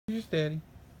Here's Daddy.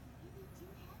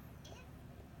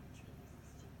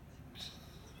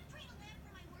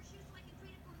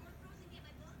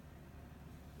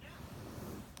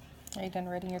 Are you done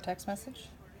writing your text message?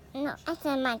 No, I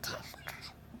sent my text.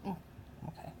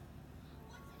 Okay.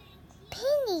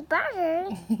 Penny Butter.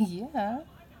 Yeah.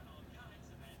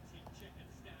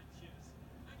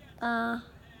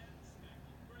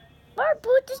 Where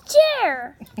put the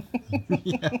chair?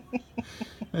 Yeah.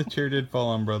 That chair did fall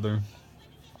on brother.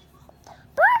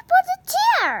 Where put the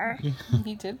chair?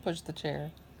 He did push the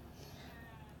chair.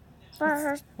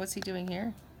 Where's What's he doing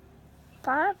here?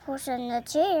 Bar pushing the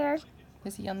chair?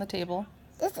 Is he on the table?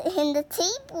 It's in the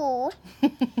table.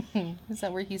 Is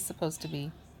that where he's supposed to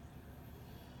be?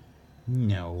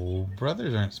 No,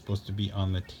 brothers aren't supposed to be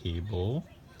on the table.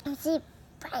 Is it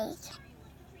right?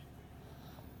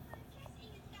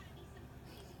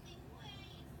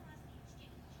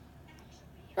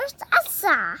 Where's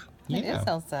Elsa? It Yeah. is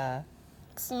Elsa.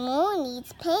 Simone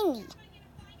needs Penny.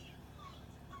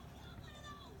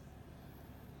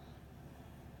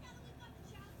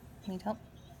 Need help?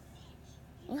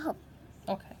 No.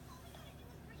 Okay.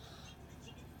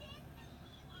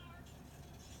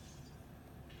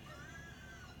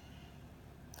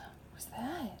 What's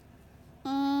that?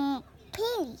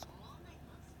 Penny.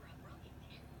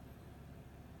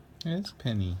 It's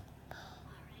Penny.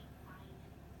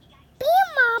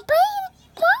 Bima,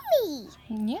 Mommy.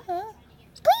 Yeah.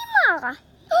 Bima.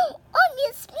 Oh,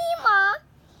 it's Bima.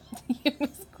 It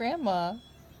was Grandma.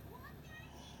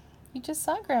 You just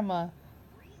saw Grandma.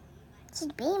 It's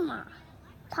Bima.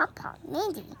 Papa,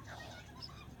 Mindy.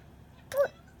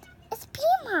 But it's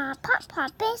Bima,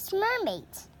 Papa, Best Mermaid.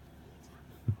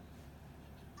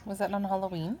 Was that on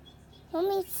Halloween?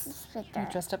 Mommy's sister. You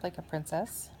dressed up like a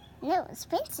princess? No, it's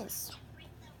Princess.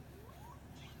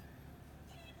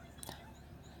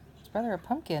 Is brother a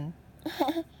pumpkin?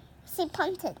 She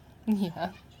punted.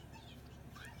 Yeah.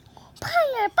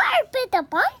 Partner, Barbie the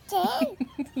pumpkin.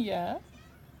 Yeah.